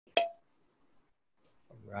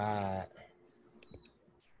Right.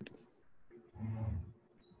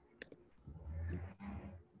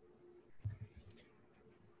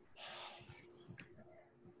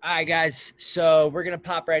 All right, guys. So we're gonna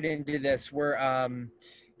pop right into this.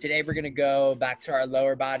 Today we're gonna go back to our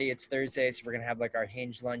lower body. It's Thursday, so we're gonna have like our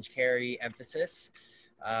hinge lunge carry emphasis.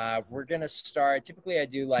 We're gonna start. Typically, I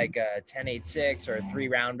do like a 10-8-6 or a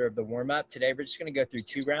 3-rounder of the warm up. Today, we're just gonna go through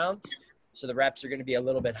 2 rounds, so the reps are gonna be a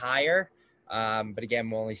little bit higher. But again,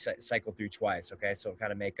 we'll only cycle through twice. Okay, so we'll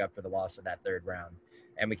kind of make up for the loss of that 3rd round,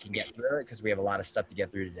 and we can get through it because we have a lot of stuff to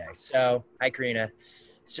get through today. So, hi, Karina.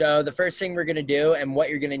 So the first thing we're going to do, and what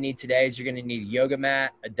you're going to need today, is you're going to need a yoga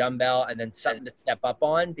mat, a dumbbell, and then something to step up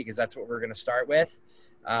on, because that's what we're going to start with.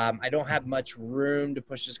 I don't have much room to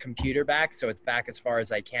push this computer back, so it's back as far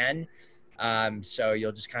as I can. So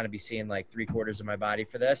you'll just kind of be seeing like 3/4 of my body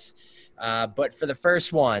for this. But for the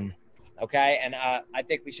first one, okay, and I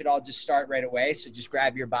think we should all just start right away. So just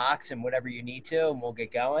grab your box and whatever you need to, and we'll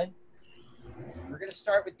get going. We're going to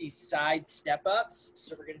start with these side step ups.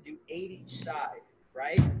 So we're going to do 8 each side.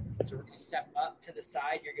 Right? So we're going to step up to the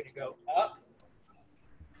side. You're going to go up,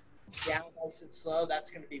 down, nice and slow. That's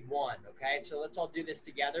going to be 1. Okay? So let's all do this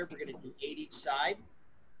together. We're going to do 8 each side.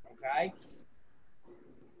 Okay?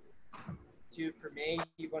 2 for me.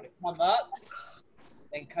 You're going to come up,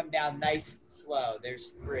 then come down nice and slow.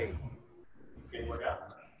 There's 3.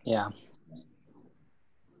 Yeah.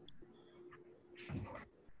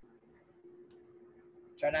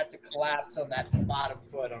 Try not to collapse on that bottom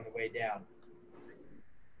foot on the way down.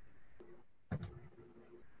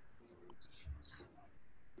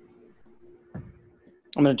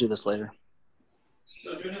 I'm going to do this later.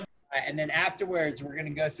 All right, and then afterwards, we're going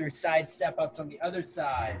to go through side step ups on the other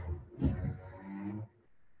side.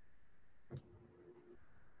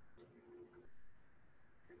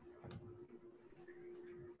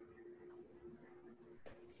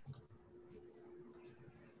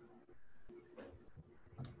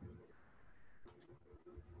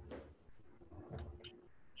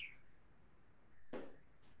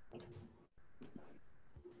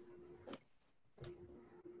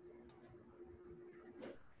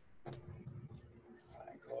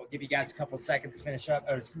 I'll give you guys a couple seconds to finish up.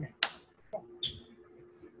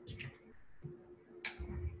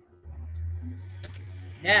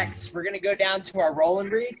 Next, we're going to go down to our roll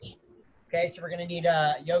and reach. Okay, so we're going to need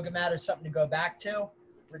a yoga mat or something to go back to.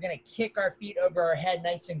 We're going to kick our feet over our head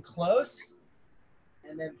nice and close.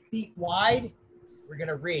 And then feet wide, we're going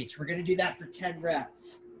to reach. We're going to do that for 10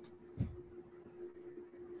 reps.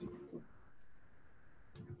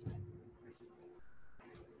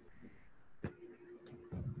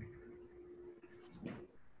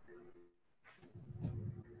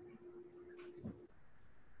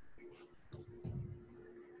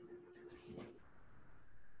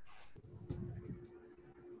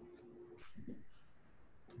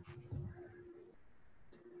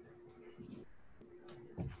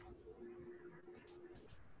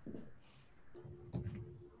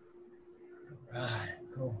 All right,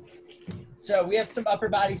 cool. So we have some upper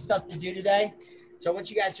body stuff to do today. So I want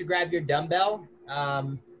you guys to grab your dumbbell.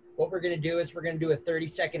 What we're going to do is we're going to do a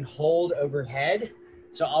 30-second hold overhead.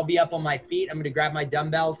 So I'll be up on my feet. I'm going to grab my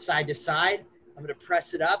dumbbell side to side. I'm going to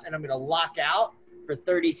press it up, and I'm going to lock out for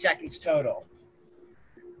 30 seconds total.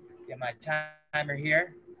 Get my timer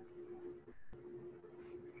here.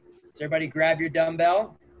 So everybody grab your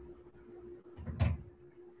dumbbell.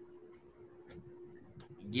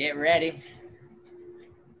 Get ready.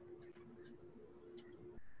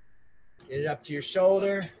 Get it up to your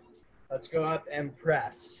shoulder. Let's go up and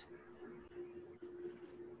press.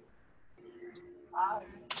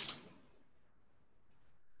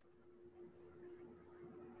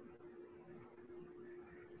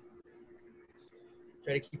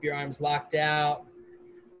 Try to keep your arms locked out.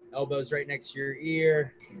 Elbows right next to your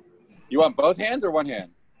ear. You want both hands or one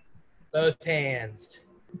hand? Both hands.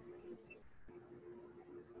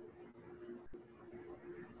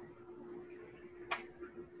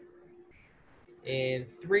 In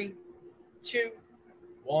 3, 2,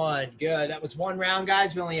 1. Good. That was 1 round,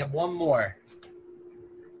 guys. We only have 1 more.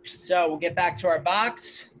 So we'll get back to our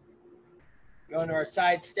box. Go into our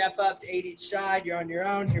side step ups, 8 each side. You're on your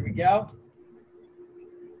own. Here we go.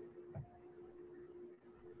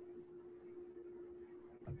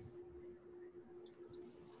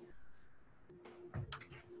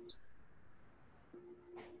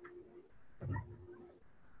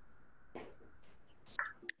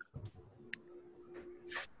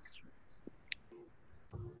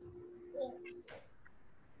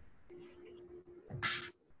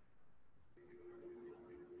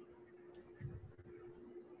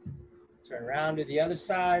 Turn around to the other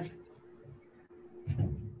side.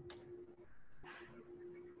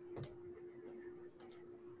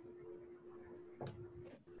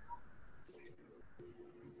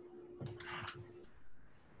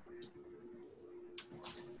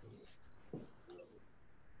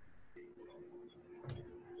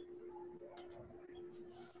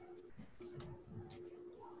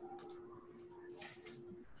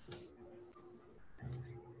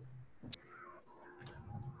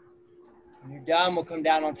 done, we'll come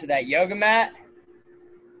down onto that yoga mat.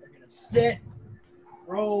 We're gonna sit,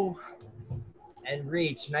 roll, and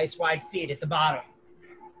reach. Nice wide feet at the bottom.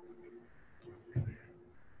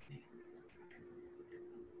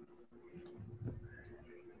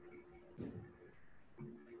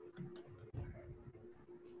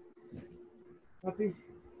 Puppy.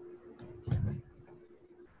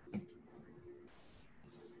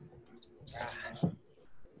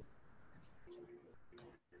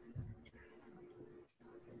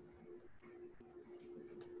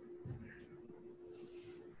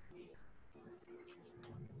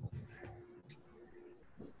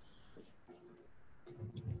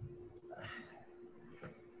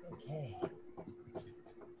 Okay.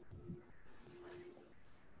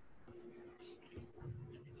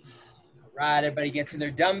 All right, everybody get to their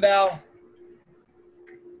dumbbell.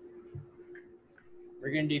 We're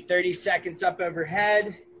gonna do 30 seconds up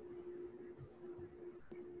overhead.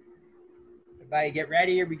 Everybody get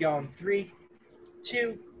ready. Here we go in 3,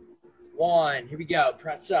 2, 1. Here we go.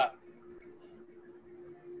 Press up.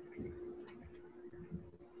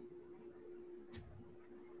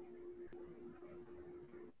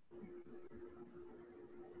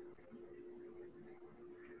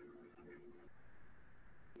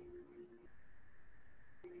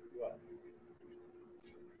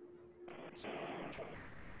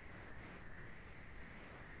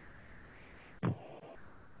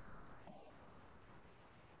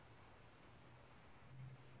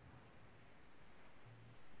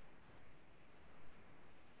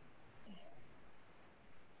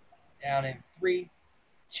 Down in 3,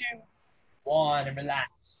 2, 1, and relax.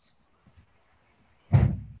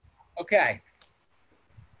 Okay.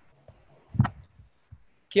 Can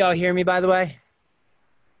y'all hear me, by the way?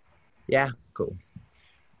 Yeah, cool.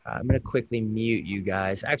 I'm going to quickly mute you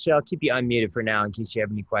guys. Actually, I'll keep you unmuted for now in case you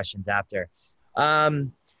have any questions after.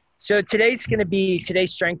 So today's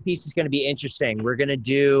strength piece is going to be interesting. We're going to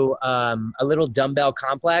do a little dumbbell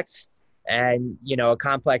complex. And, you know, a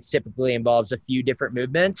complex typically involves a few different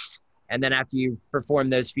movements. And then after you perform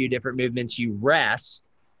those few different movements, you rest.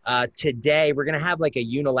 Today, we're going to have like a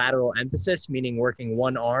unilateral emphasis, meaning working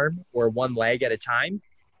one arm or one leg at a time.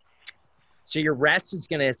 So your rest is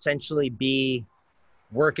going to essentially be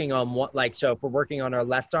working on what, like, so if we're working on our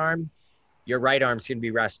left arm, your right arm's going to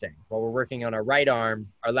be resting. While we're working on our right arm,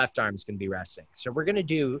 our left arm's going to be resting. So we're going to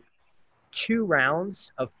do 2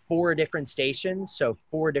 rounds of 4 different stations. So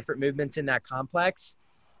 4 different movements in that complex.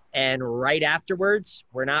 And right afterwards,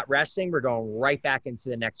 we're not resting. We're going right back into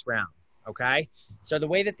the next round. Okay. So the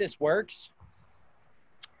way that this works,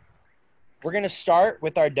 we're going to start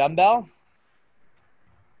with our dumbbell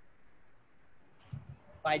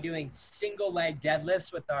by doing single leg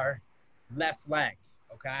deadlifts with our left leg.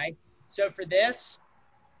 Okay. So for this,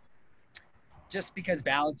 just because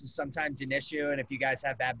balance is sometimes an issue, and if you guys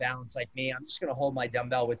have bad balance like me, I'm just going to hold my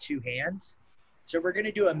dumbbell with 2 hands. So we're going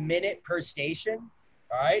to do a minute per station.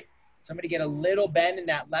 All right. So I'm going to get a little bend in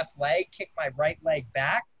that left leg, kick my right leg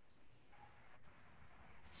back.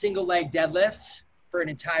 Single leg deadlifts for an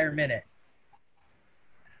entire minute.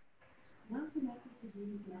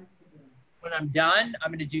 When I'm done,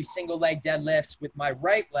 I'm going to do single leg deadlifts with my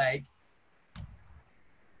right leg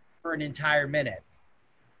for an entire minute.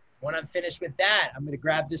 When I'm finished with that, I'm going to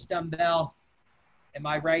grab this dumbbell in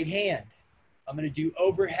my right hand. I'm going to do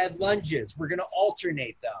overhead lunges. We're going to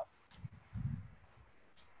alternate though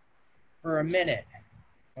for a minute.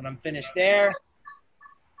 When I'm finished there,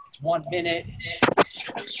 it's 1 minute.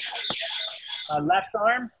 Left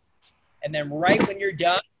arm. And then right when you're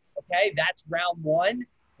done, okay, that's round 1.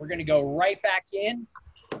 We're going to go right back in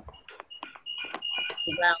to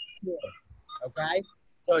round 4, okay?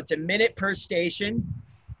 So it's a minute per station,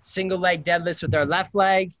 single leg deadlifts with our left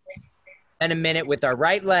leg, and a minute with our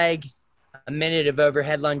right leg, a minute of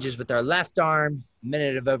overhead lunges with our left arm, a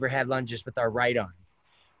minute of overhead lunges with our right arm.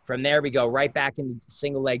 From there, we go right back into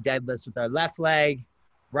single leg deadlifts with our left leg,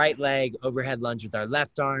 right leg, overhead lunge with our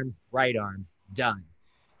left arm, right arm, done.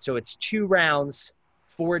 So it's 2 rounds,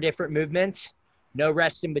 4 different movements, no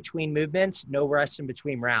rest in between movements, no rest in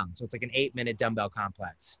between rounds. So it's like an 8-minute dumbbell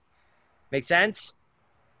complex. Make sense?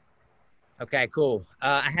 Okay, cool.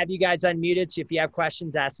 I have you guys unmuted, so if you have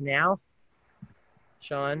questions, ask now.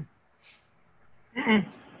 Sean?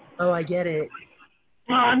 Oh, I get it.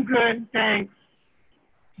 Oh, I'm good, thanks.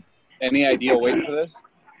 Any ideal weight for this?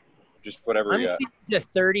 Just whatever you got. To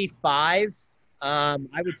 35. I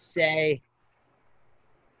would say,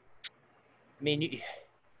 I mean,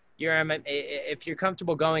 if you're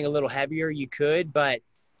comfortable going a little heavier, you could, but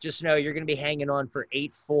just know you're going to be hanging on for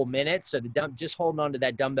 8 full minutes. So just holding on to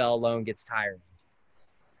that dumbbell alone gets tiring.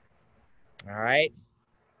 All right.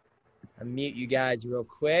 Unmute you guys real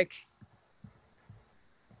quick.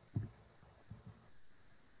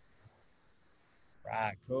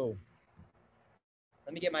 Right, cool.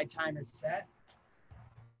 Let me get my timer set.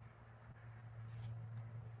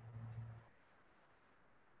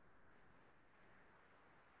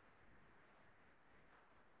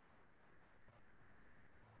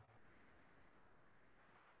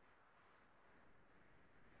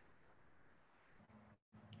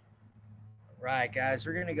 All right, guys,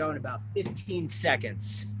 we're gonna go in about 15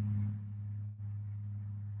 seconds.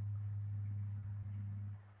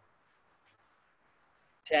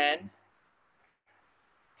 10.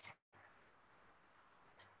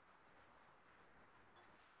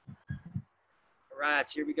 All right,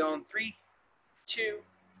 so here we go in 3, 2,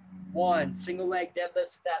 1. Single leg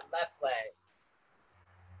deadlifts with that left leg.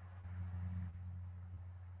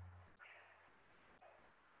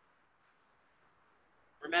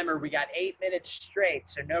 Remember, we got 8 minutes straight,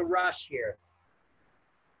 so no rush here.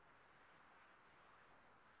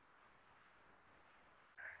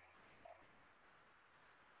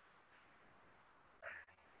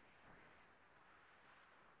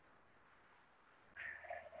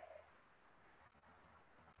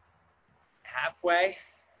 Halfway.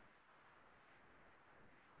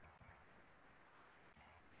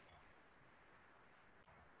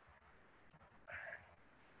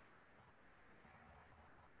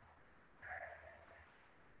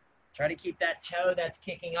 Try to keep that toe that's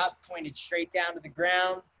kicking up pointed straight down to the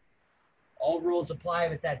ground. All rules apply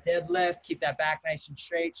with that deadlift. Keep that back nice and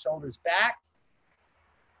straight, shoulders back.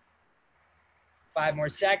 5 more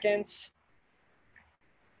seconds.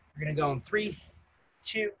 We're gonna go in 3,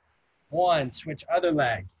 2, 1. Switch other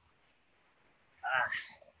leg.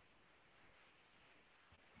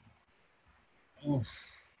 Oof.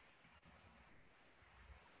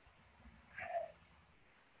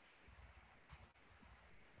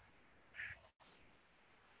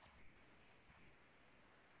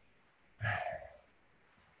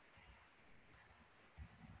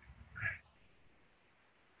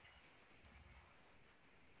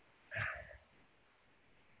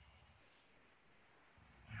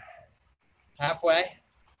 Halfway.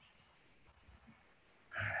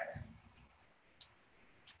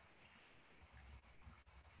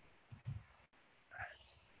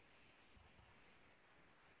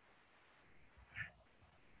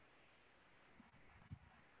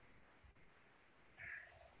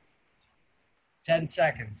 Ten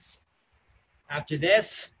seconds. After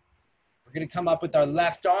this, we're gonna come up with our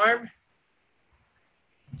left arm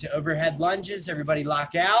to overhead lunges. Everybody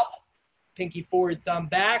lock out. Pinky forward, thumb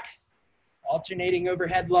back. Alternating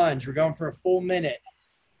overhead lunge. We're going for a full minute.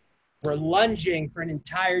 We're lunging for an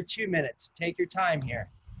entire 2 minutes. Take your time here.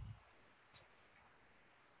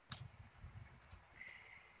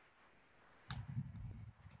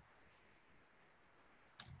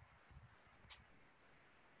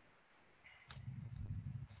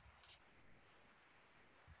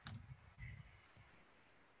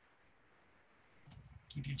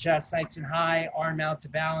 Keep your chest nice and high, arm out to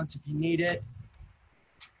balance if you need it.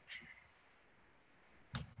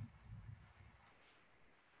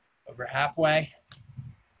 Over halfway.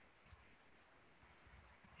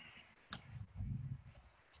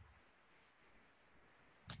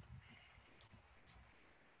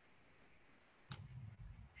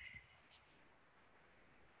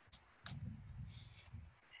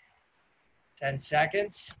 Ten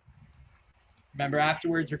seconds. Remember,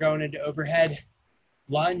 afterwards, we're going into overhead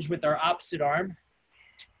lunge with our opposite arm.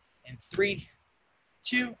 In 3,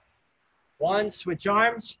 2, 1, switch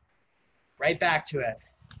arms, right back to it.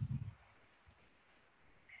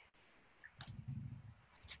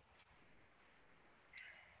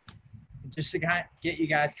 Just to get you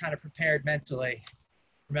guys kind of prepared mentally.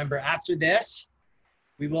 Remember, after this,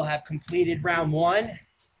 we will have completed round 1,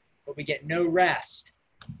 but we get no rest.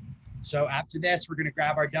 So after this, we're gonna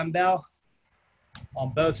grab our dumbbell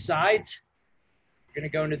on both sides. We're gonna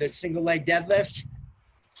go into the single leg deadlifts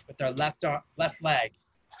with our left leg.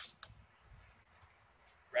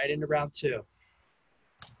 Right into round 2.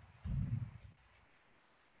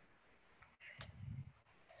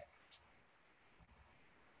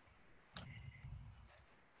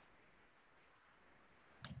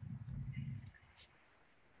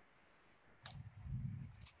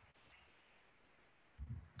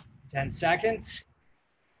 Ten seconds.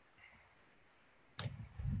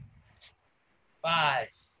 5,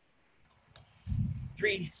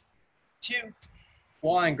 3, 2,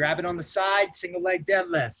 1. Grab it on the side, single leg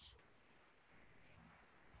deadlifts.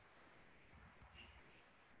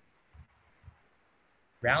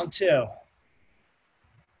 Round 2.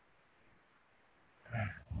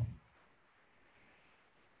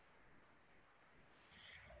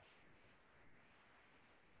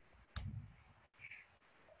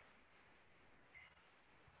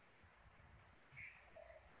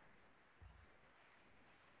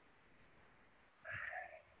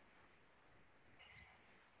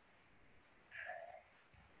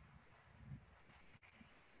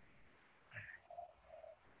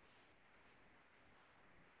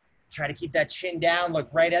 Try to keep that chin down. Look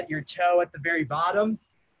right at your toe at the very bottom.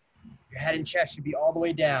 Your head and chest should be all the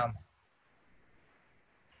way down.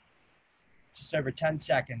 Just over 10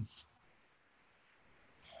 seconds.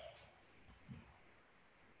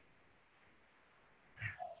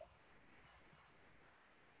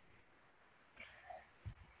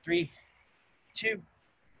 Three, two,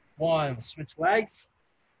 one. Switch legs.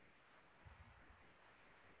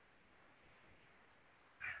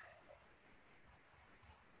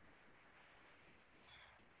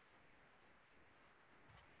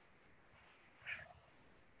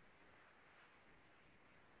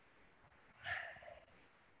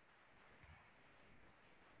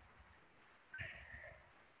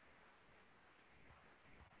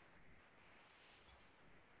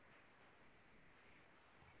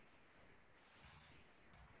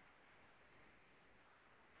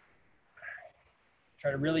 Try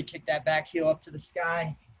to really kick that back heel up to the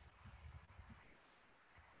sky.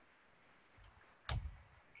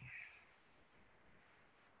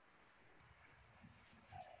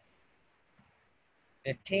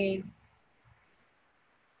 15.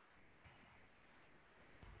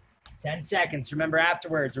 10 seconds. Remember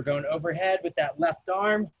afterwards, we're going overhead with that left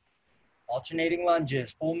arm. Alternating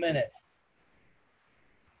lunges, full minute.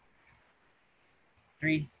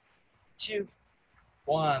 3, 2,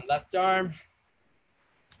 1. Left arm.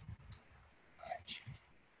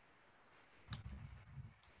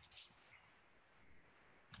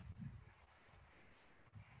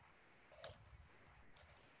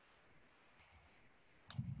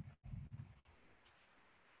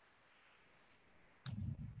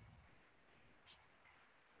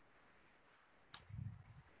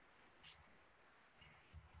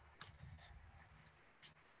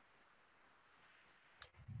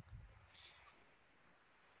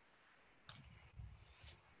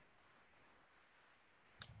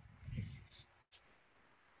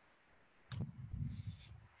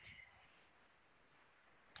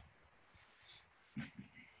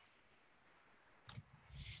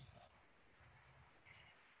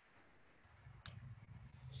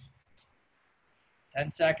 10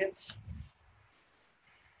 seconds.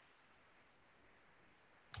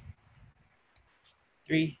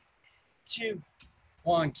 3, 2,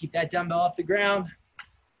 1. Keep that dumbbell off the ground.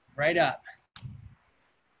 Right up.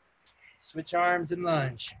 Switch arms and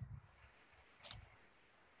lunge.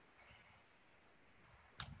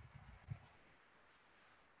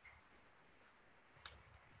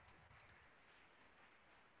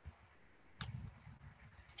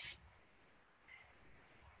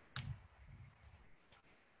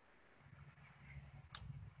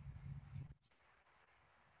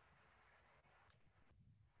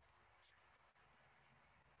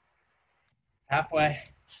 Halfway.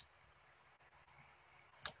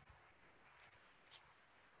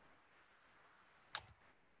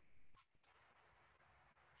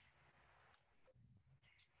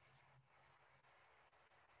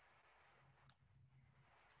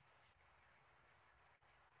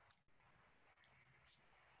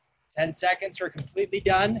 Ten seconds, we're completely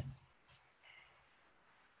done.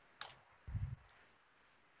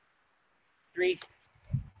 3,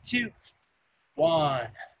 2, 1.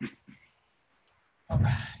 All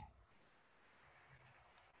right.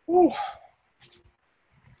 Woo.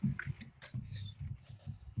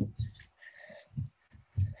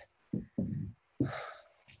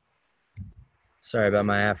 Sorry about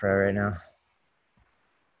my afro right now.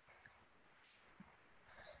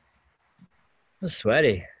 I'm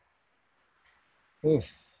sweaty. Ooh.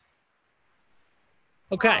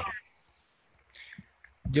 Okay.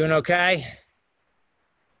 Doing okay?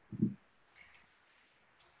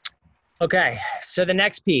 Okay, so the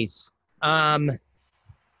next piece. I've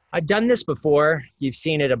done this before. You've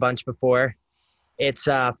seen it a bunch before. It's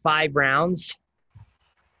 5 rounds,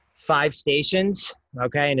 5 stations,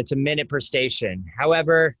 okay? And it's a minute per station.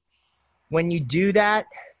 However, when you do that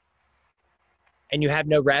and you have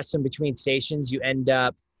no rest in between stations, you end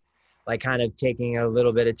up like kind of taking a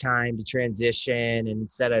little bit of time to transition, and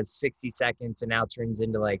instead of 60 seconds, it now turns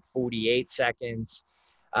into like 48 seconds.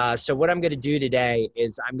 So what I'm going to do today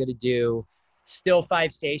is I'm going to do still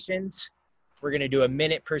 5 stations. We're going to do a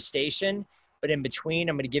minute per station, but in between,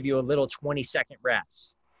 I'm going to give you a little 20-second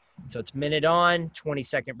rest. So it's minute on,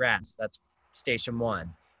 20-second rest. That's station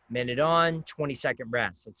 1. Minute on, 20-second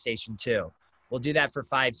rest. That's station 2. We'll do that for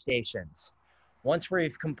 5 stations. Once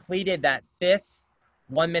we've completed that 5th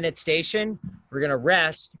 1-minute station, we're going to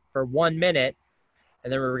rest for 1 minute,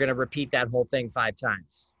 and then we're going to repeat that whole thing 5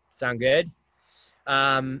 times. Sound good?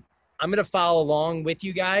 I'm going to follow along with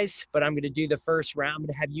you guys, but I'm going to do the first round. I'm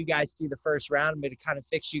going to have you guys do the first round. I'm going to kind of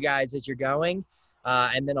fix you guys as you're going,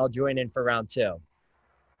 and then I'll join in for round 2.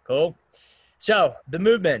 Cool. So the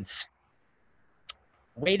movements,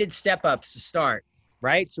 weighted step ups to start,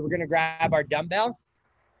 right? So we're going to grab our dumbbell,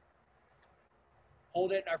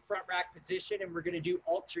 hold it in our front rack position, and we're going to do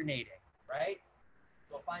alternating, right?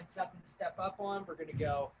 So we'll find something to step up on. We're going to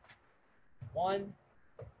go 1,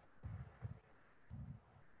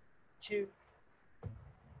 2,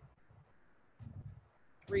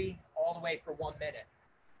 3, all the way for 1 minute.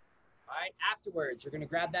 All right, afterwards, you're going to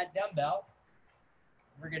grab that dumbbell.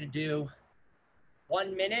 We're going to do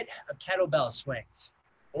 1 minute of kettlebell swings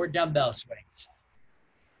or dumbbell swings,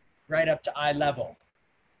 right up to eye level.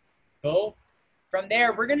 Cool. From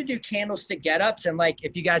there, we're going to do candlestick get-ups. And like,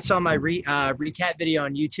 if you guys saw my recap video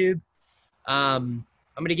on YouTube, I'm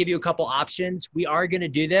going to give you a couple options. We are going to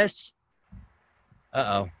do this.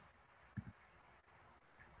 Uh-oh.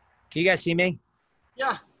 Can you guys see me?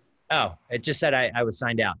 Yeah. Oh, it just said I was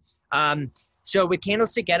signed out. So with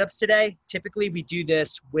candlestick get-ups today, typically we do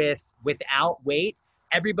this without weight.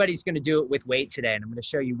 Everybody's going to do it with weight today, and I'm going to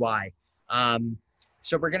show you why.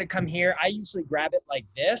 So we're going to come here. I usually grab it like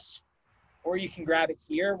this, or you can grab it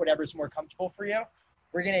here, whatever's more comfortable for you.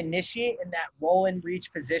 We're going to initiate in that roll and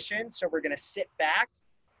reach position. So we're going to sit back,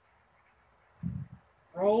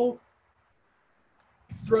 roll,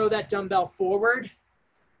 throw that dumbbell forward,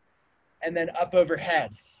 and then up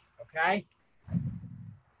overhead, okay?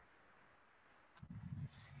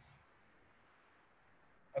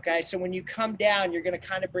 Okay, so when you come down, you're going to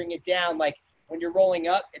kind of bring it down. Like when you're rolling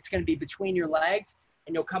up, it's going to be between your legs,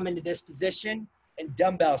 and you'll come into this position and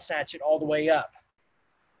dumbbell snatch it all the way up.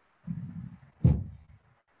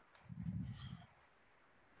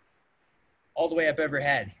 All the way up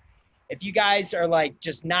overhead. If you guys are like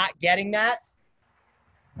just not getting that,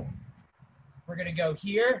 we're going to go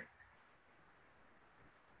here.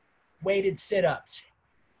 Weighted sit-ups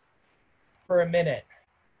for a minute,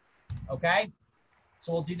 okay?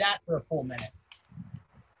 So we'll do that for a full minute.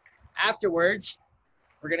 Afterwards,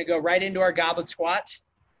 we're going to go right into our goblet squats.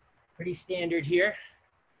 Pretty standard here.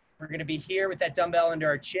 We're going to be here with that dumbbell under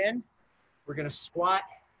our chin. We're going to squat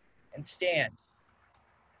and stand.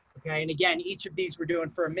 Okay, and again, each of these we're doing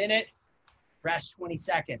for a minute, rest 20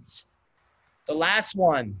 seconds. The last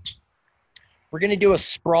one, we're going to do a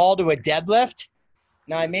sprawl to a deadlift.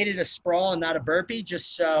 Now, I made it a sprawl and not a burpee,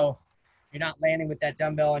 just so you're not landing with that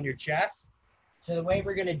dumbbell on your chest. So the way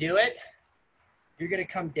we're going to do it, you're going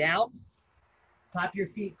to come down, pop your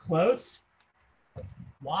feet close,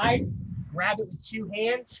 wide, grab it with 2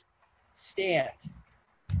 hands, stand.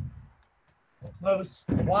 Close,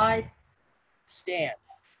 wide, stand.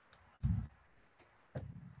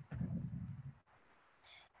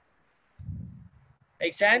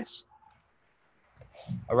 Make sense?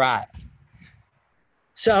 All right.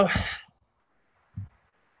 So,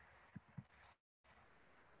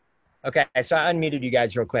 okay, so I unmuted you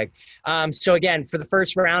guys real quick. So again, for the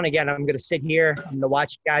first round, again, I'm going to sit here. I'm going to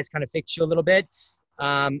watch you guys kind of fix you a little bit.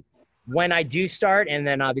 When I do start, and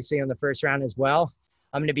then obviously on the first round as well,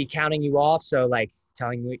 I'm going to be counting you off. So like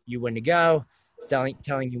telling you when to go, telling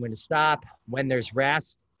you when to stop, when there's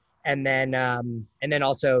rest, and then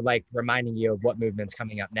also like reminding you of what movement's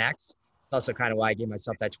coming up next. Also kind of why I gave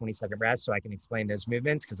myself that 20-second rest so I can explain those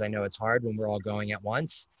movements, because I know it's hard when we're all going at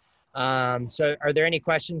once. So are there any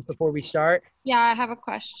questions before we start? Yeah, I have a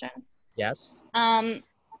question. Yes. I'm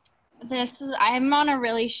on a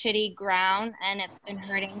really shitty ground and it's been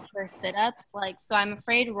hurting for sit-ups. So I'm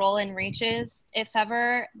afraid roll and reaches, if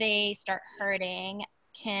ever they start hurting,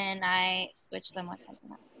 can I switch them with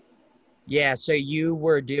something else? Yeah, so you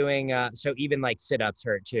were doing, so even like sit-ups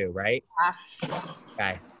hurt too, right? Yeah.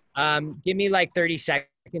 Okay. Give me like 30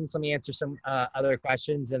 seconds. Let me answer some other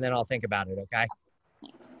questions and then I'll think about it, okay?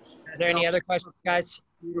 Are there any other questions, guys?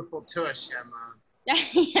 Beautiful tush, Emma.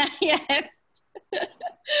 Yeah, yes.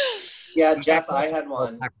 Yeah, Jeff, I had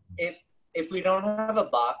one. If we don't have a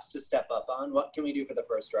box to step up on, what can we do for the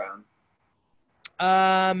first round?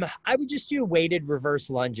 I would just do weighted reverse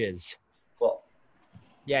lunges. Cool.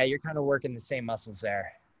 Yeah, you're kind of working the same muscles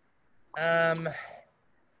there.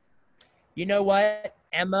 You know what,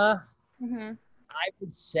 Emma? Mm-hmm. I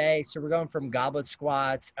would say, so we're going from goblet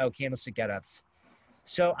squats, candlestick get-ups.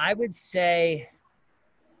 So I would say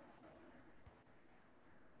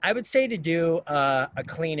to do a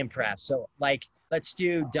clean and press. So like, let's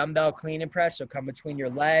do dumbbell clean and press. So come between your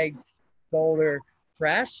legs, shoulder,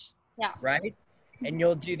 press, Yeah. right? And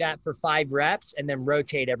you'll do that for 5 reps and then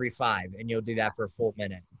rotate every 5. And you'll do that for a full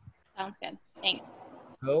minute. Sounds good. Thanks.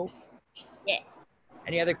 Cool? Yeah.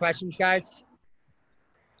 Any other questions, guys?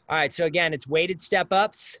 All right, so again, it's weighted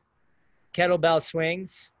step-ups, kettlebell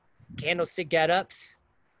swings, candlestick get-ups,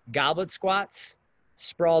 goblet squats,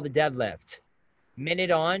 sprawl to deadlift.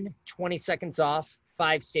 minute on, 20 seconds off,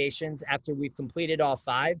 5 stations. After we've completed all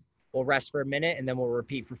 5, we'll rest for a minute and then we'll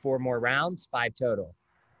repeat for 4 more rounds, 5 total.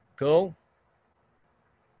 Cool?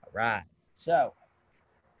 All right. So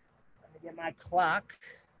let me get my clock.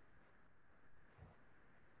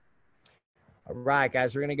 All right,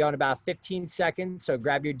 guys, we're going to go in about 15 seconds. So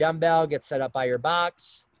grab your dumbbell, get set up by your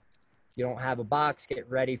box. If you don't have a box, get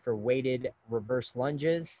ready for weighted reverse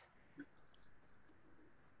lunges.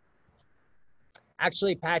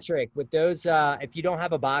 Actually, Patrick, with those, if you don't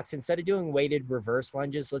have a box, instead of doing weighted reverse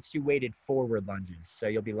lunges, let's do weighted forward lunges. So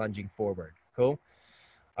you'll be lunging forward. Cool?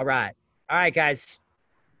 All right. All right, guys.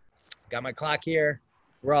 Got my clock here.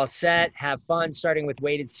 We're all set. Have fun, starting with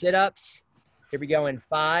weighted sit-ups. Here we go in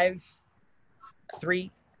 5,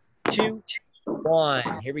 3, 2,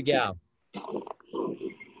 1. Here we go.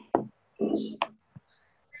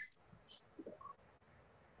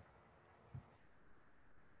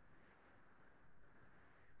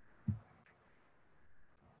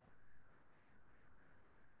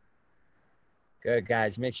 Good,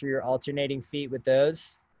 guys. Make sure you're alternating feet with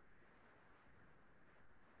those.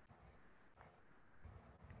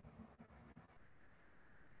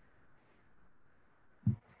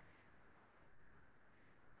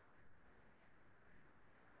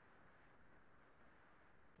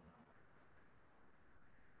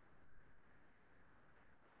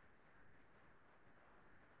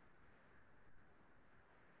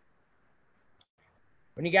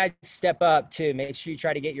 When you guys step up too, make sure you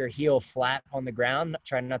try to get your heel flat on the ground.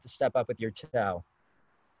 Try not to step up with your toe.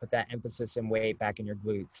 Put that emphasis and weight back in your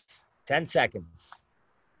glutes. 10 seconds.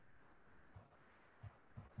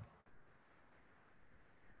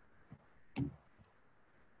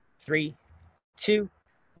 Three, 2,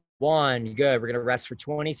 1. Good. We're going to rest for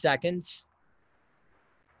 20 seconds.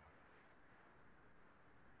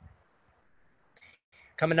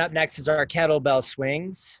 Coming up next is our kettlebell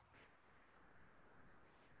swings.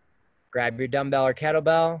 Grab your dumbbell or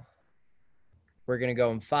kettlebell. We're going to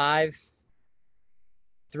go in 5,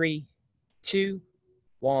 3, 2,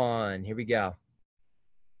 1. Here we go.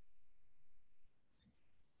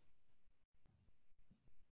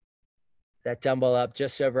 That dumbbell up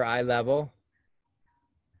just over eye level.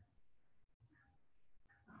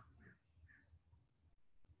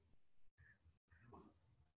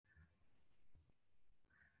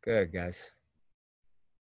 Good, guys.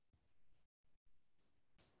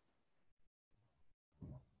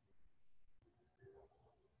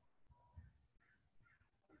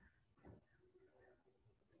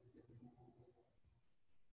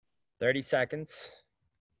 Thirty seconds.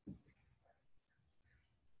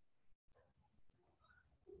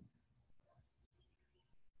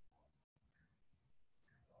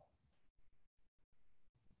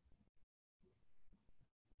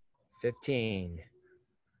 $15.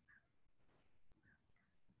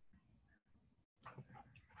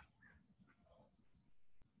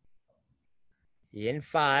 In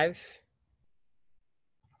 5,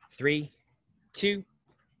 3, 2,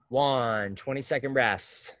 1. 20-second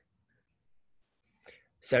rest.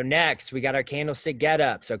 So next, we got our candlestick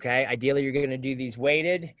get-ups, okay? Ideally, you're going to do these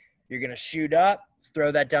weighted. You're going to shoot up,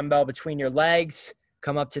 throw that dumbbell between your legs,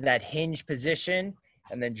 come up to that hinge position,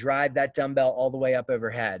 and then drive that dumbbell all the way up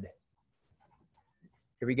overhead.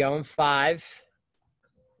 Here we go in 5,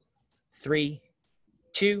 3,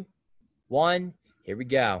 2, 1. Here we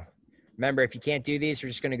go. Remember, if you can't do these, we're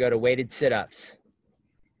just going to go to weighted sit-ups.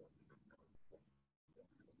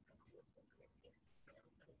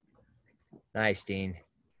 Nice, Dean.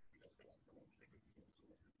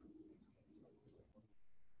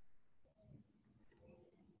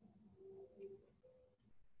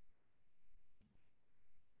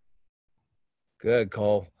 Good,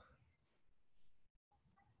 Cole.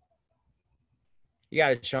 You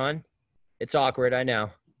got it, Sean. It's awkward, I know.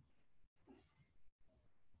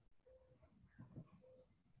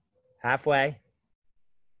 Halfway.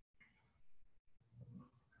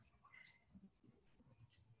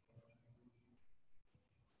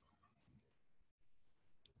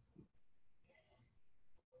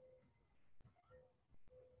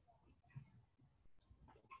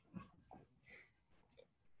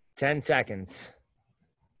 Ten seconds.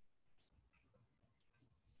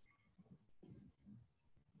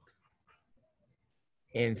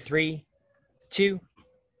 In 3, 2,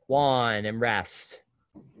 1, and rest.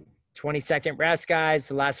 20-second rest, guys.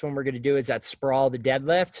 The last one we're going to do is that sprawl to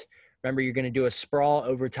deadlift. Remember, you're going to do a sprawl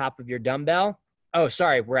over top of your dumbbell. Oh,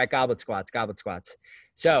 sorry, we're at goblet squats, goblet squats.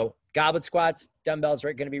 So goblet squats, dumbbells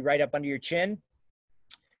are going to be right up under your chin.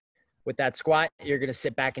 With that squat, you're going to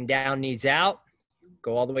sit back and down, knees out.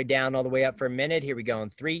 Go all the way down, all the way up for a minute. Here we go in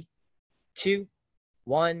 3, 2,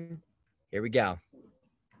 1. Here we go.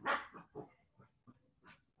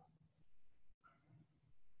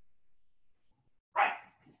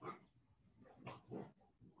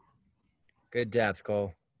 Good depth,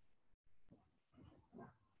 Cole.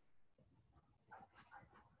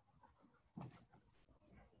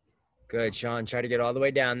 Good, Sean. Try to get all the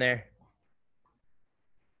way down there.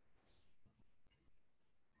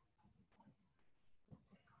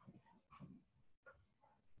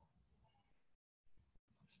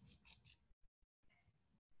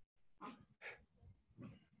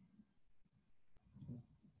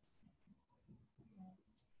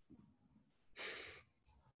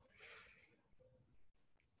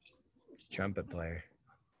 Trumpet player.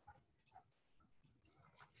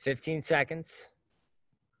 15 seconds.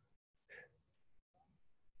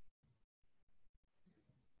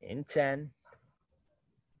 In 10.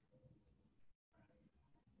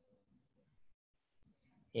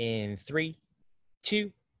 In 3,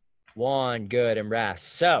 2, 1. Good, and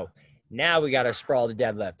rest. So now we got our sprawl to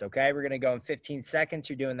deadlift, okay? We're going to go in 15 seconds.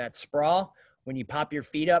 You're doing that sprawl. When you pop your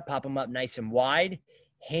feet up, pop them up nice and wide.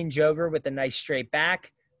 Hinge over with a nice straight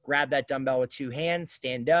back. Grab that dumbbell with 2 hands.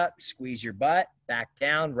 Stand up. Squeeze your butt. Back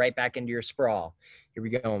down. Right back into your sprawl. Here we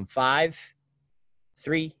go in 5,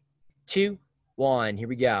 3, 2, 1. Here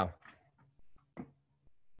we go.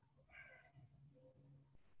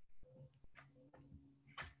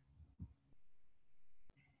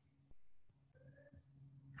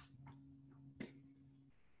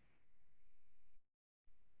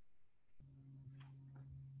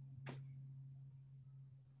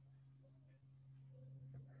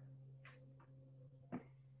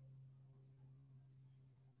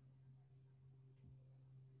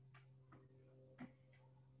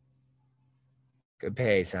 Good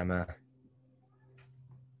pace, Emma.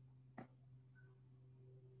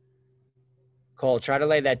 Cole, try to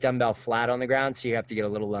lay that dumbbell flat on the ground so you have to get a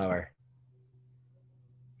little lower.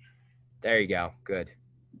 There you go. Good.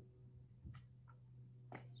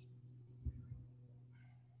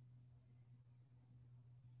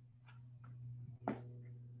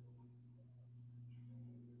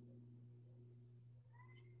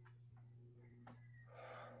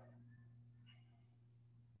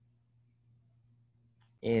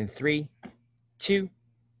 In 3, 2,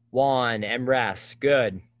 1, and rest.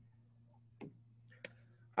 Good. All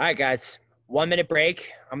right, guys. 1 minute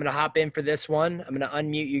break. I'm going to hop in for this one. I'm going to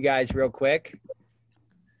unmute you guys real quick.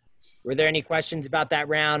 Were there any questions about that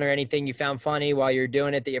round or anything you found funny while you're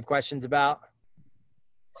doing it that you have questions about?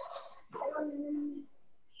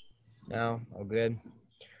 No? All good.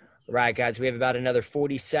 All right, guys. We have about another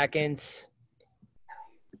 40 seconds.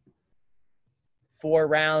 4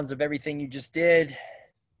 rounds of everything you just did.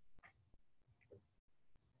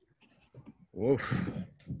 Oof.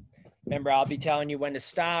 Remember, I'll be telling you when to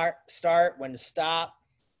start, when to stop,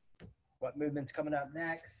 what movement's coming up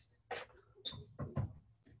next.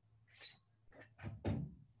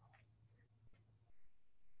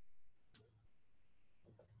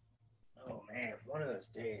 Oh man, one of those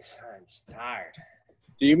days, I'm just tired.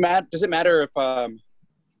 Does it matter if on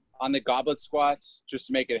the goblet squats, just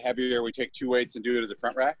to make it heavier, we take 2 weights and do it as a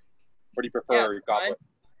front rack? Or do you prefer Yeah, goblet?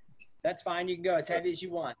 That's fine. You can go as heavy as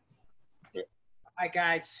you want. Yeah. All right,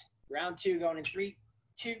 guys. Round 2 going in 3,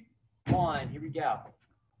 2, 1. Here we go.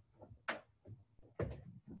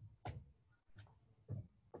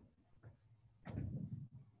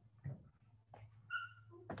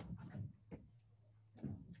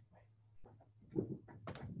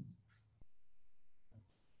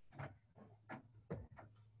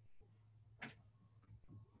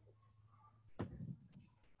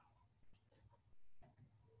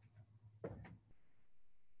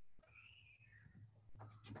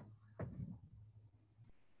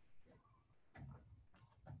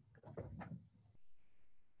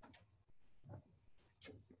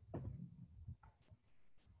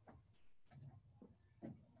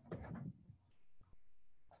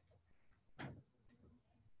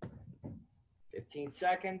 Fifteen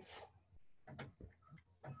seconds.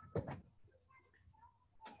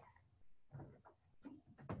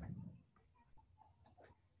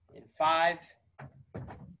 In 5,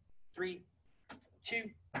 3, 2,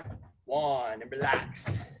 1, and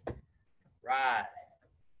relax. Right.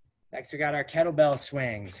 Next, we got our kettlebell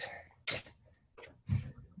swings.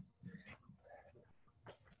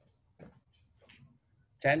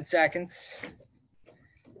 10 seconds.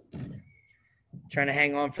 Trying to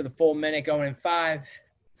hang on for the full minute, going in 5,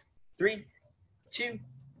 3, 2,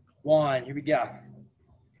 1. Here we go.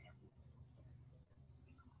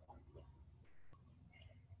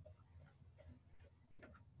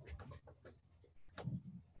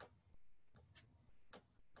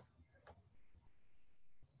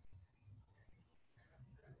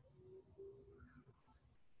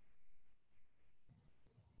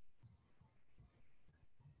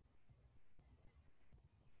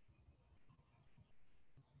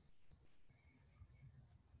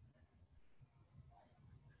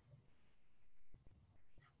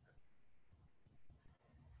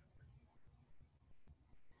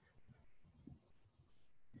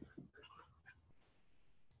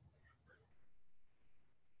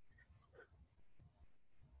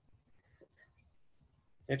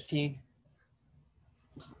 15.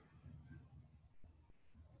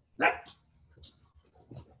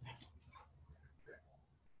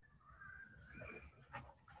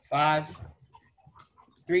 5,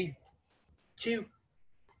 3, 2,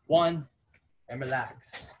 1, and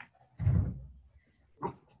relax.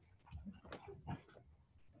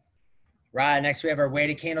 Right, next we have our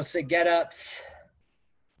weighted candlestick get-ups.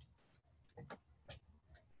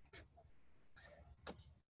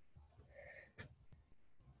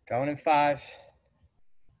 Going in 5,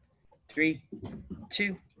 3,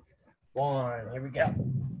 2, 1. Here we go.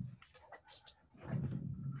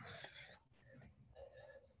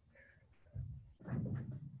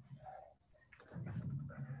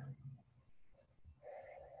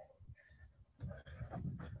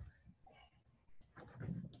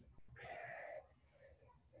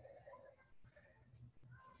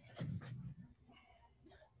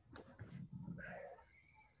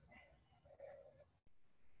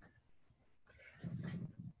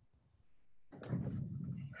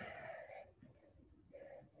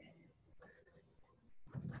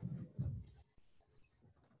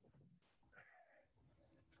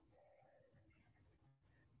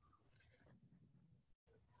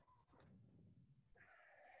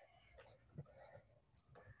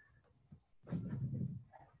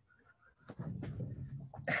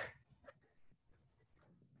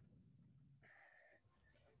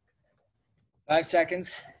 Five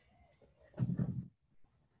seconds.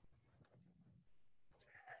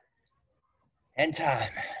 And time.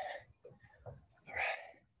 All right.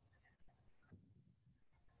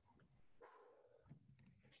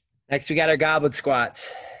 Next, we got our goblet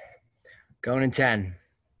squats. Going in 10.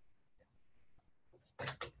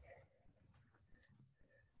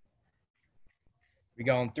 We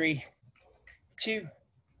go in 3, 2,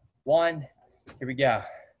 1. Here we go.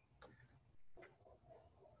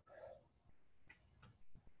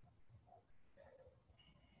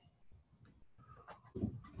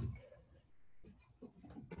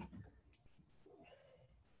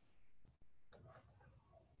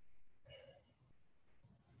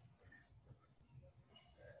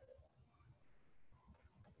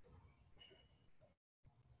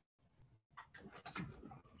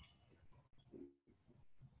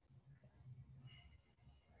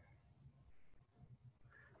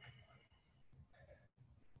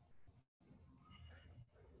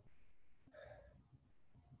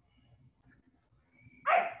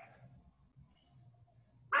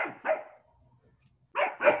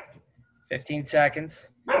 Fifteen seconds.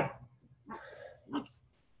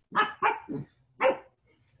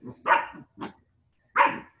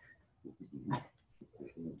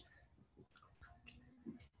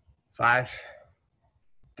 Five,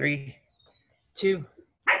 3, 2,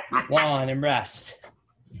 1, and rest.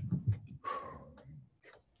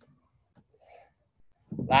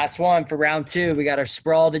 Last one for round 2. We got our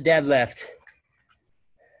sprawl to deadlift.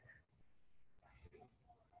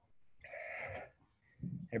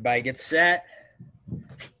 Everybody get set.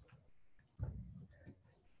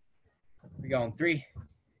 We're going 3,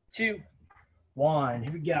 2, 1.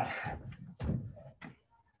 Here we go.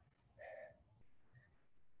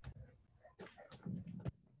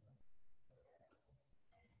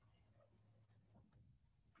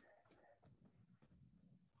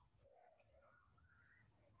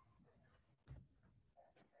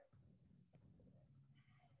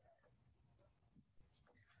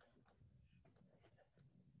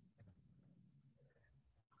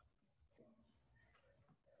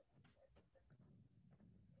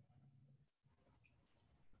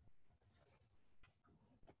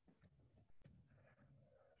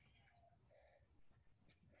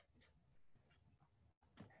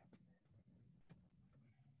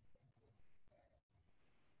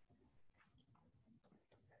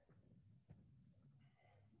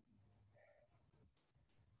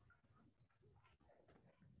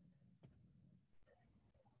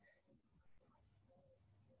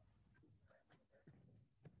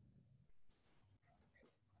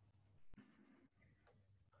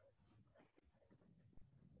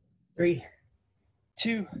 Three,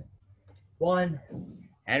 2, 1,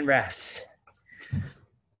 and rest.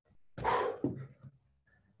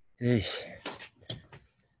 Eesh.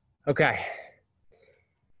 Okay.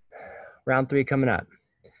 Round 3 coming up.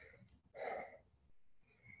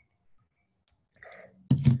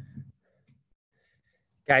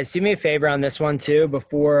 Guys, do me a favor on this one too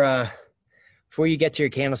before you get to your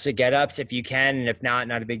candlestick get-ups, if you can, and if not,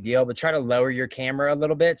 not a big deal, but try to lower your camera a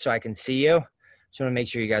little bit so I can see you. Just want to make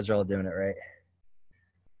sure you guys are all doing it right.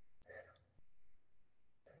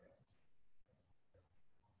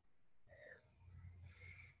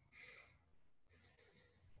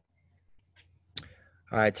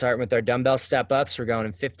 All right, starting with our dumbbell step ups. We're going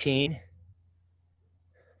in 15,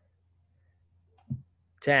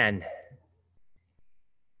 10.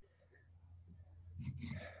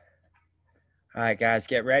 All right, guys,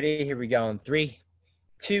 get ready. Here we go in 3,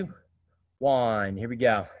 2, 1. Here we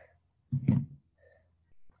go.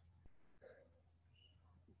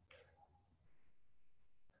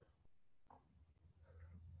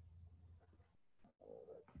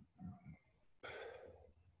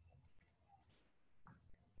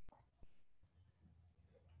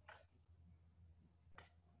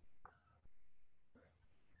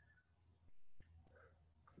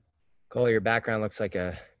 Cole, your background looks like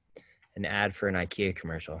an ad for an IKEA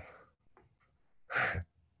commercial.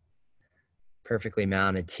 Perfectly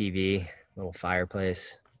mounted TV, little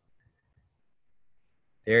fireplace.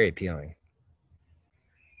 Very appealing.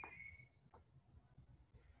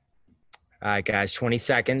 All right, guys, 20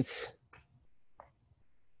 seconds.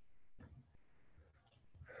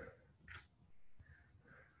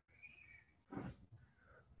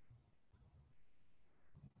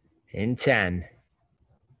 In 10.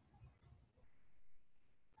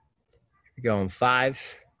 We're going 5,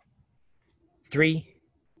 3,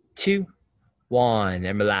 2, 1,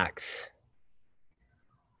 and relax.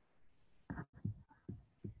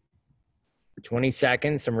 20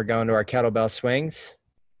 seconds, and we're going to our kettlebell swings.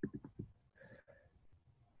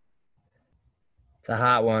 It's a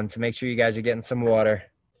hot one, so make sure you guys are getting some water.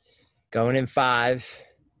 Going in 5,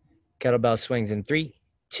 kettlebell swings in 3,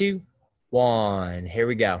 2, 1. Here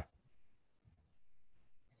we go.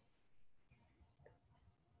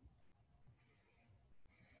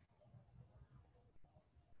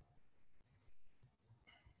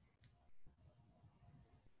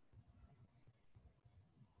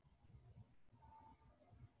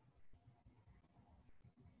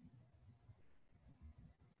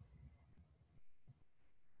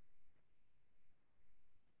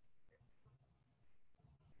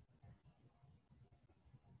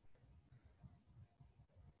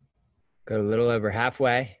 Go a little over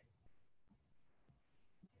halfway.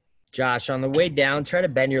 Josh, on the way down, try to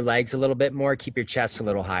bend your legs a little bit more. Keep your chest a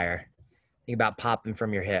little higher. Think about popping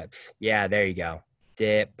from your hips. Yeah, there you go.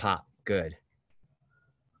 Dip, pop. Good.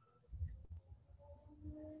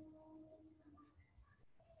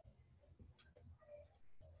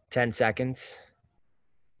 Ten seconds.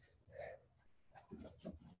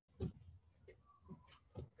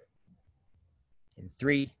 In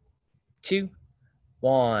 3, 2,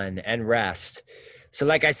 1, and rest. So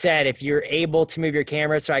like I said, if you're able to move your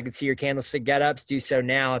camera so I can see your candlestick get-ups, do so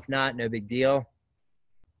now. If not, no big deal.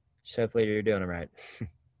 Just hopefully you're doing them right.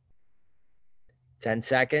 10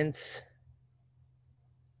 seconds.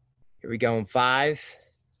 Here we go in 5,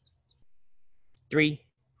 3,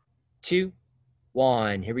 2,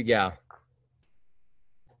 1. Here we go.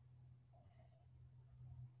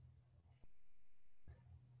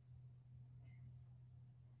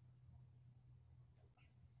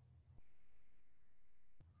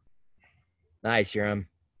 Nice, Urim.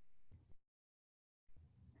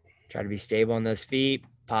 Try to be stable on those feet.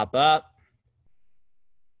 Pop up.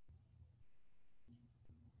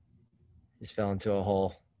 Just fell into a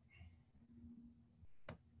hole.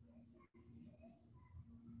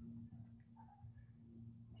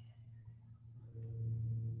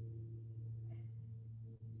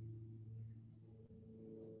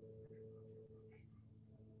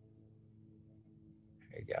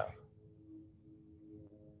 There you go.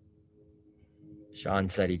 Sean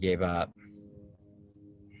said he gave up.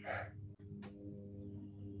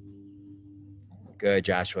 Good,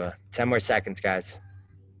 Joshua. 10 more seconds, guys.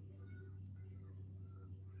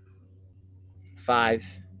 5,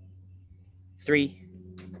 3,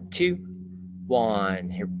 2, 1.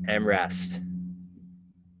 Here, and rest.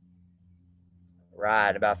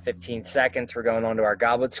 Right, about 15 seconds. We're going on to our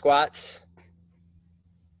goblet squats.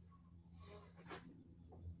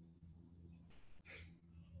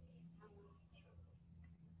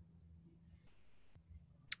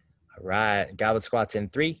 All right, goblet squats in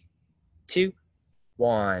 3, 2,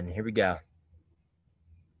 1. Here we go.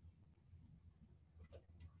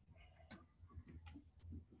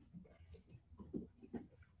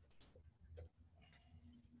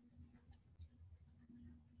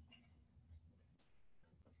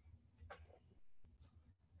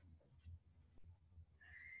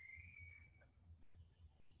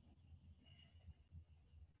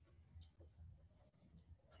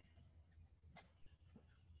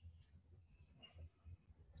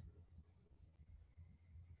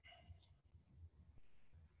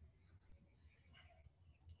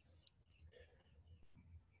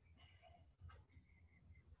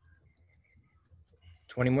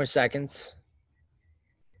 Twenty more seconds.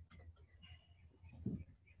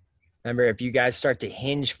 Remember, if you guys start to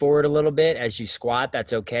hinge forward a little bit as you squat,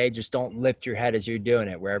 that's okay. Just don't lift your head as you're doing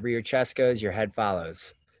it. Wherever your chest goes, your head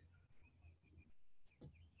follows.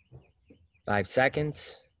 5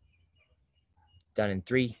 seconds. Done in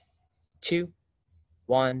 3, 2,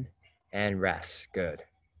 1, and rest. Good.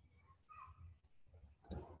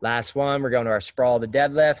 Last one, we're going to our sprawl to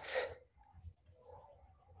deadlift.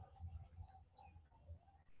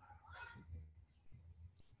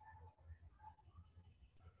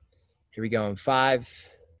 Here we go in 5,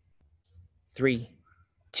 3,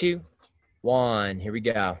 2, 1. Here we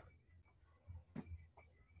go.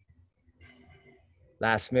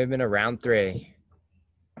 Last movement of round 3.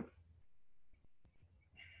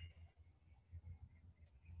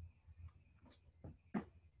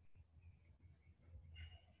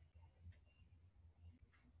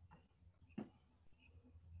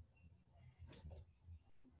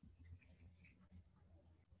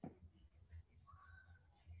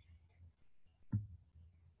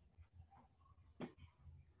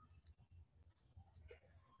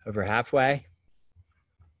 Over halfway.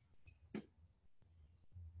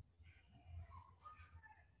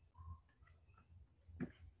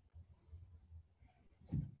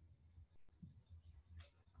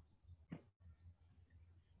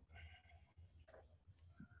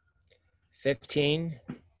 $15.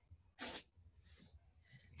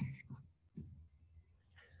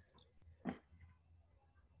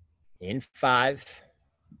 In 5,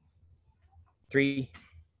 3,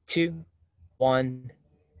 2, 1,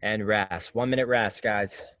 and rest. 1 minute rest,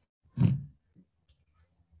 guys. I'm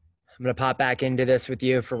gonna pop back into this with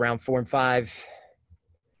you for round 4 and 5.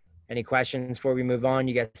 Any questions before we move on?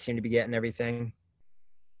 You guys seem to be getting everything.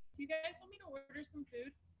 Do you guys want me to order some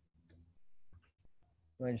food?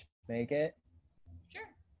 You want to just make it? Sure.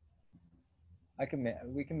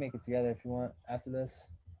 We can make it together if you want after this.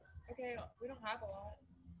 Okay, we don't have a lot.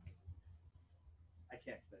 I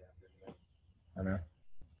can't stay after. I know.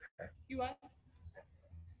 You what?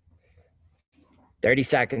 30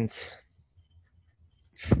 seconds.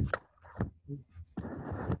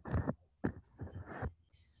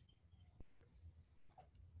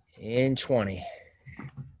 In 20.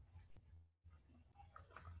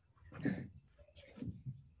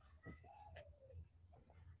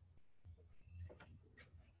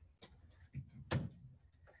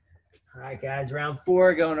 All right, guys, round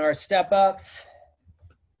 4, going to our step ups.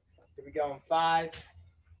 Here we go in 5,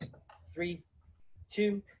 3,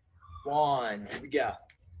 2, 1. Here we go.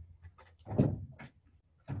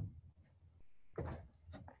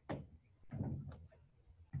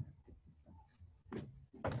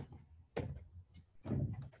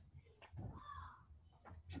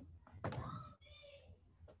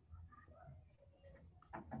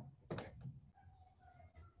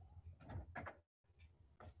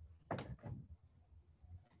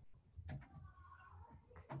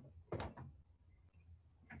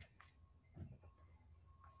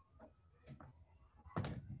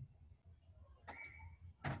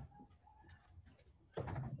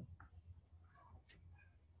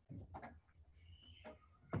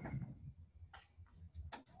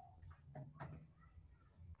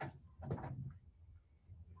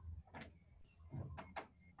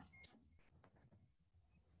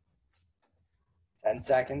 Ten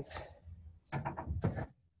seconds.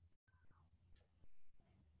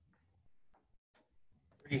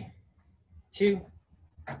 3, 2,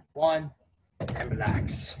 1, and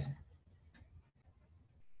relax.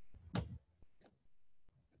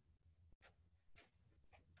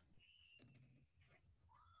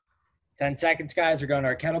 Ten seconds, guys. We're going to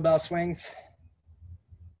our kettlebell swings.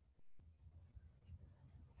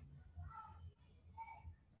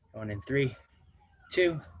 Going in 3,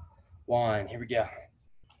 2, 1. Here we go.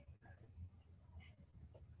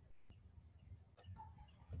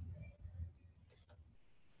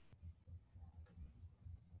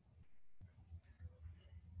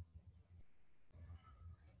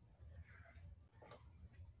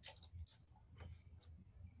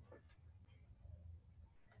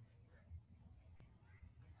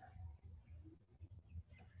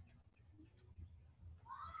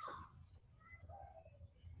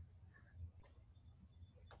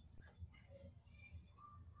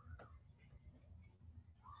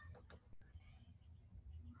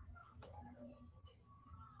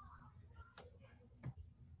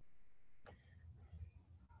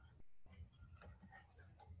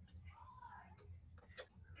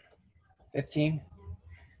 $15.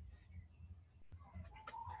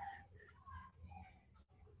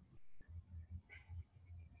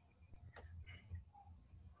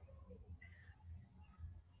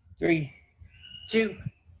 Three, 2,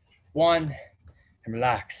 1, and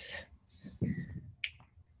relax.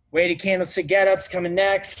 Weighted candlestick get-ups coming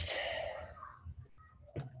next.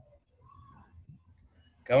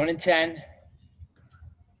 Going in 10.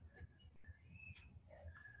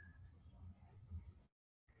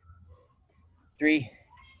 3,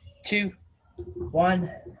 2,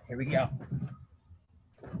 1. Here we go.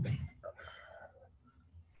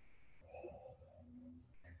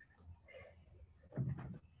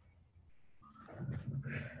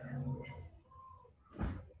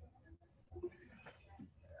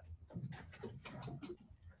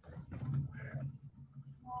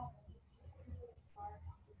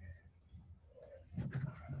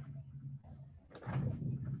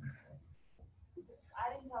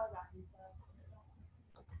 I didn't tell about you, so.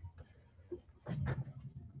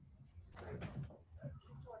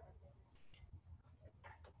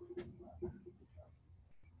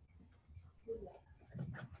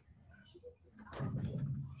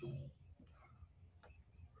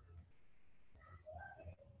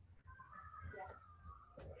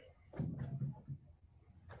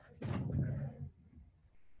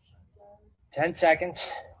 10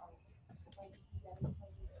 seconds.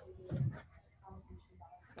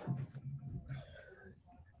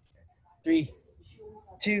 3,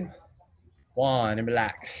 2, 1, and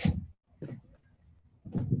relax.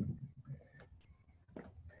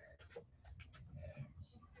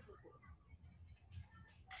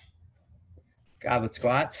 Goblet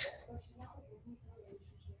squats.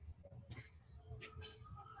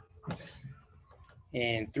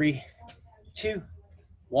 And 3, 2,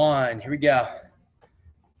 1. Here we go.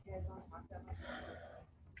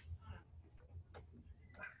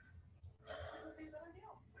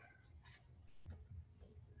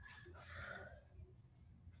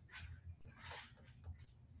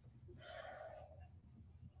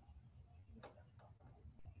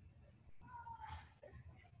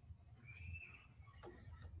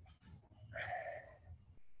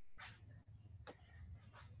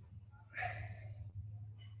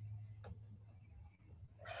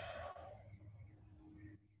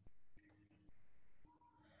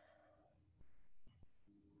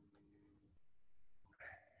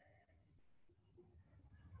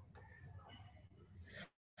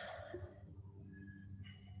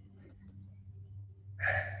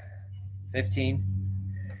 $15.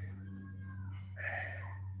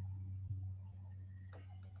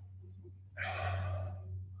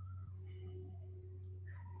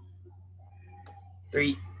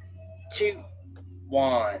 3, 2,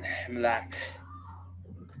 1. Relax.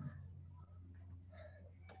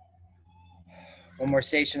 One more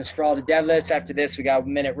station of sprawl to deadlifts. After this, we got a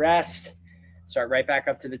minute rest. Start right back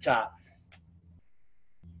up to the top.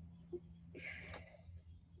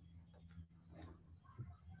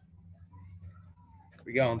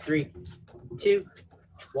 We're going 3, 2,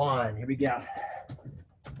 1. Here we go.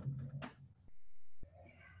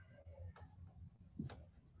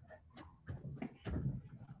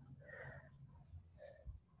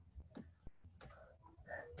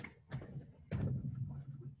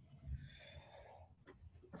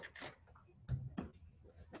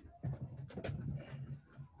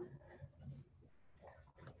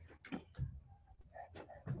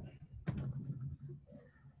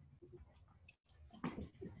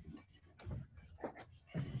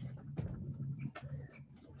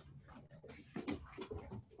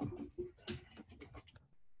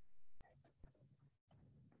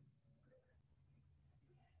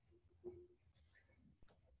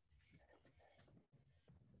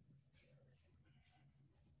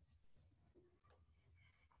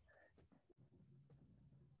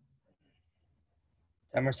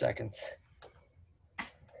 Ten more seconds.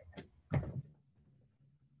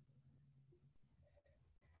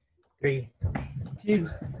 3, 2,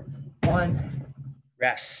 1.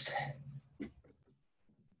 Rest.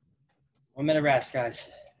 1 minute rest, guys.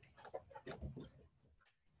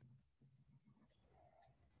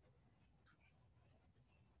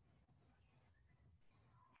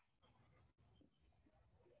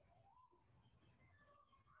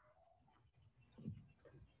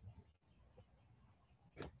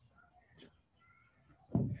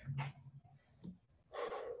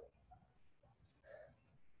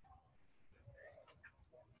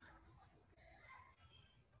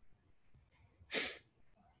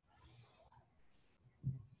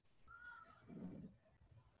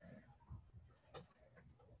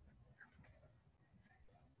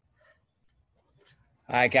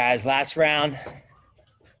 All right, guys, last round.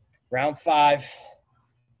 Round 5.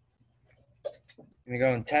 I'm gonna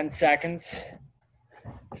go in 10 seconds.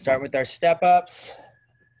 Start with our step ups.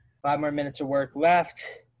 5 more minutes of work left.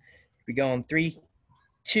 We go in 3,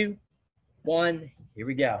 2, 1. Here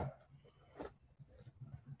we go.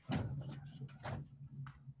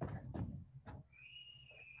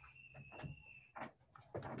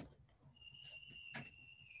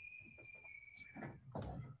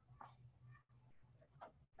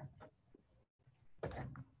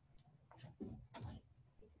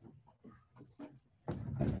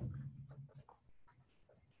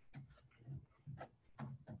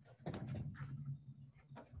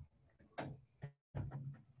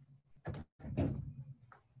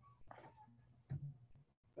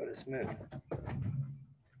 this move.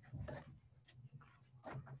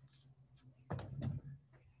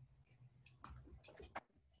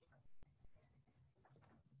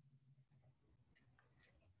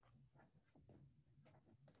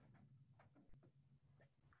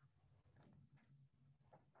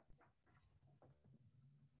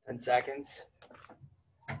 Ten seconds.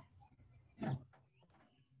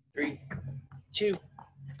 3, 2,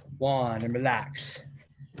 1, and relax.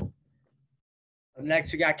 Up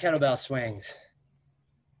next, we got kettlebell swings.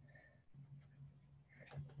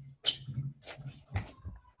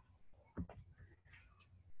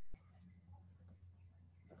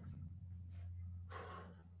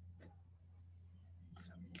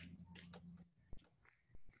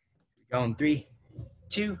 Going 3,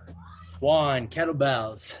 2, 1,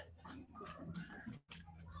 kettlebells.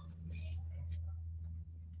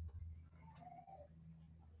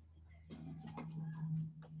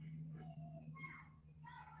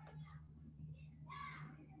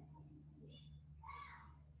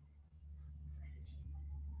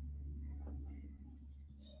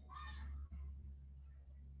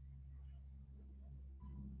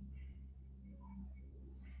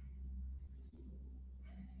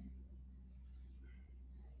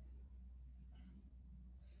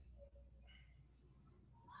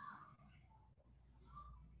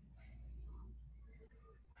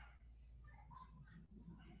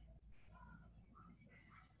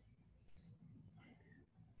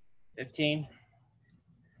 $15.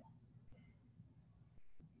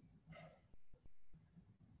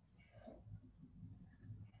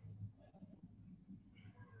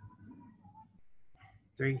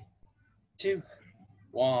 3, 2,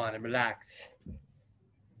 1, and relax.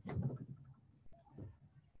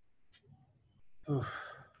 Whew.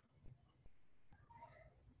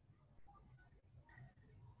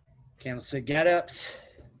 Candlestick get-ups.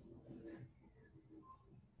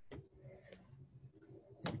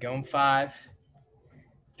 Going 5,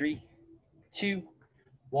 3, 2,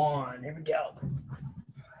 1. Here we go.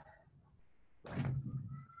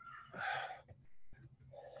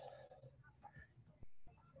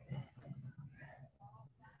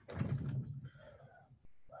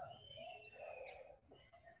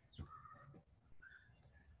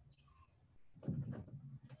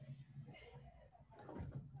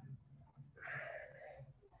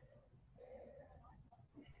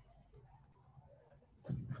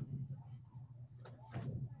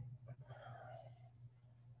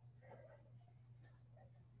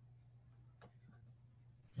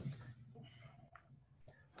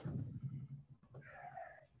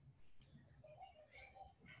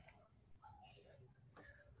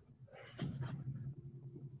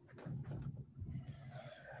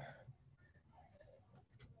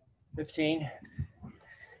 $15.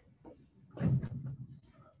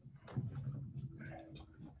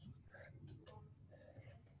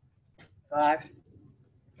 5,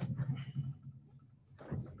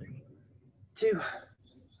 2,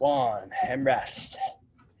 1, and rest.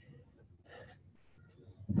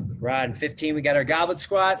 Right, in 15, we got our goblet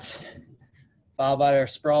squats, followed by our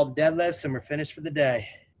sprawled deadlifts, and we're finished for the day.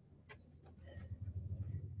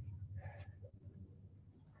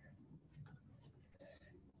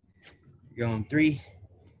 Going 3,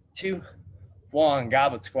 2, 1,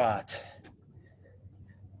 goblet squats.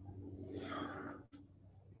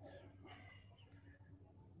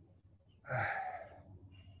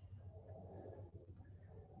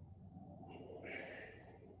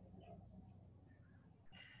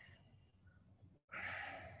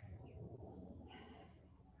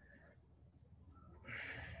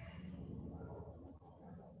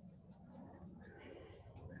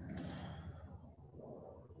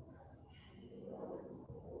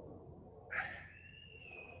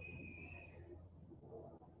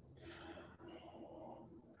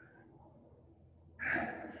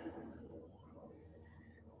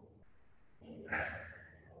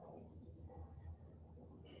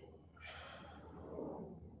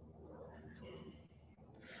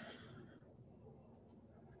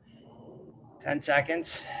 Ten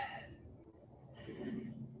seconds.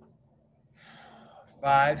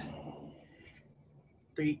 5,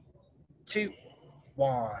 3, 2,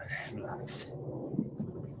 1. Relax.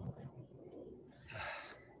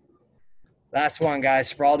 Last one, guys.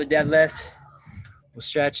 Sprawl the deadlift. We'll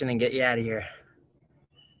stretch and then get you out of here.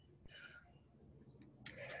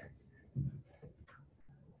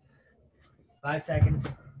 Five seconds.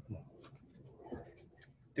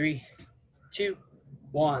 3, 2,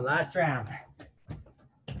 1. Last round.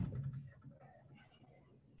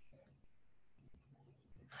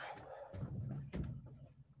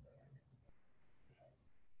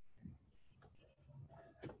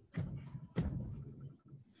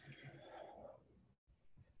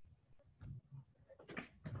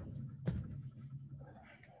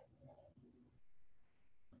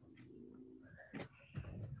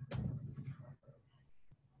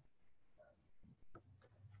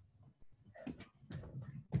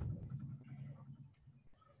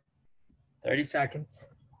 30 seconds.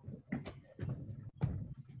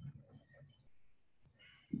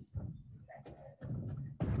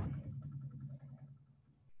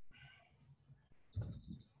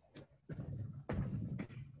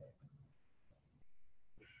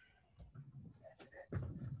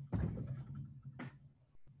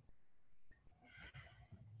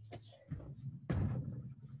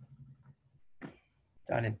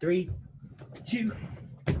 Done in 3, 2,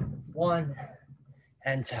 1,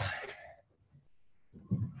 and time.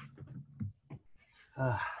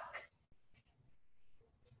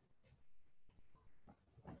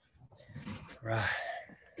 Right.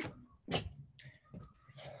 All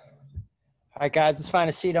right, guys, let's find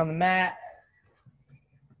a seat on the mat.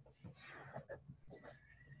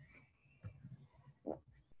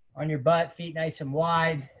 On your butt, feet nice and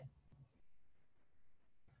wide.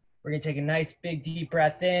 We're gonna take a nice big deep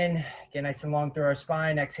breath in, get nice and long through our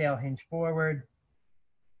spine. Exhale, hinge forward.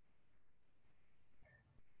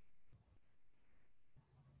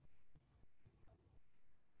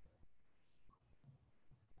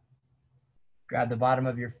 Grab the bottom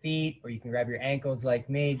of your feet, or you can grab your ankles like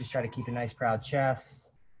me. Just try to keep a nice proud chest.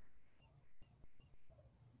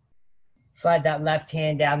 Slide that left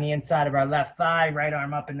hand down the inside of our left thigh, right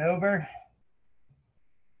arm up and over.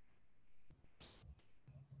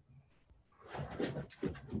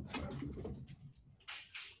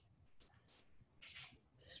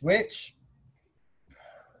 Switch.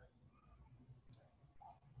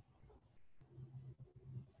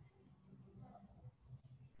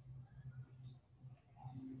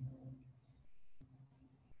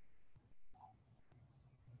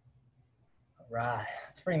 All right,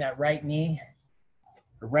 let's bring that right knee,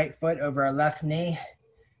 or right foot over our left knee.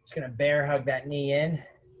 Just gonna bear hug that knee in.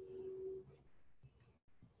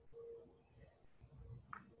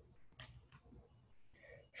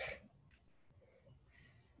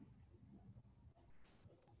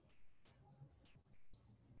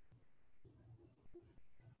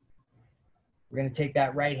 We're gonna take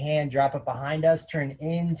that right hand, drop it behind us, turn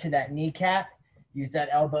into that kneecap. Use that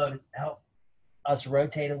elbow to help us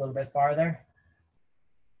rotate a little bit farther.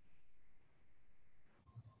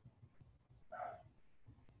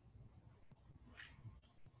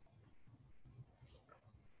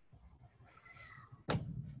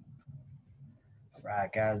 All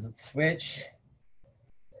right, guys, let's switch.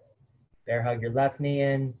 Bear hug your left knee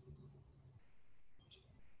in.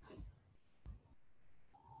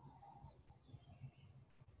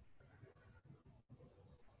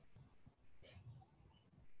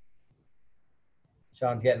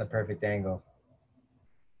 Sean's getting the perfect angle.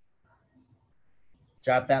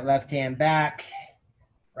 Drop that left hand back.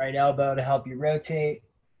 Right elbow to help you rotate.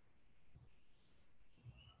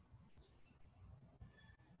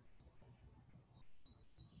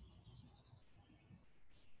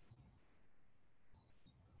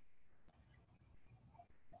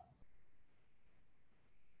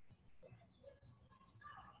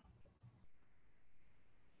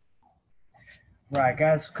 All right,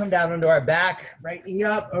 guys, we'll come down onto our back, right knee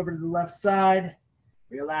up, over to the left side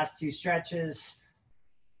for your last 2 stretches.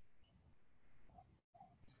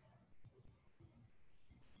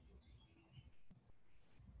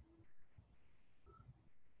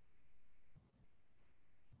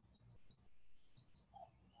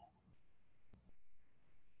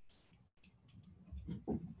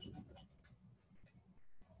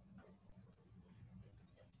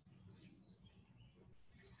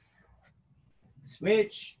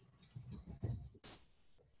 Switch.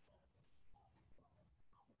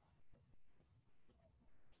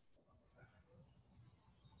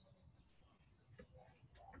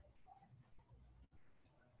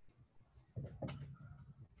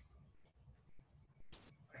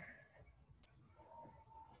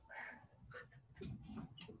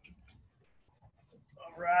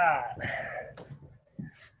 All right.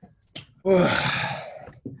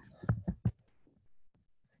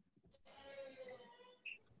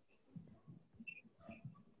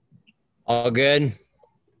 All good. It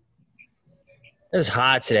was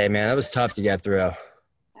hot today, man. That was tough to get through. All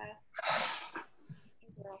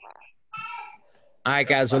right,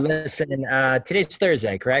 guys. Well, listen, today's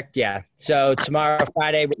Thursday, correct? Yeah. So tomorrow,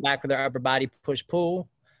 Friday, we're back with our upper body push-pull.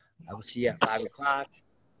 I will see you at 5 o'clock.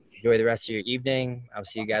 Enjoy the rest of your evening. I'll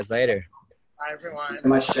see you guys later. Bye, everyone. Thanks so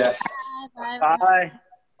much, Jeff. Bye. Bye.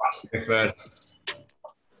 Thanks, man.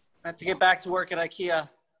 I have to get back to work at IKEA.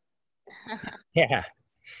 Yeah.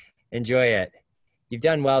 Enjoy it. You've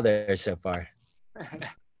done well there so far.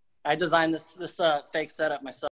 I designed this fake setup myself.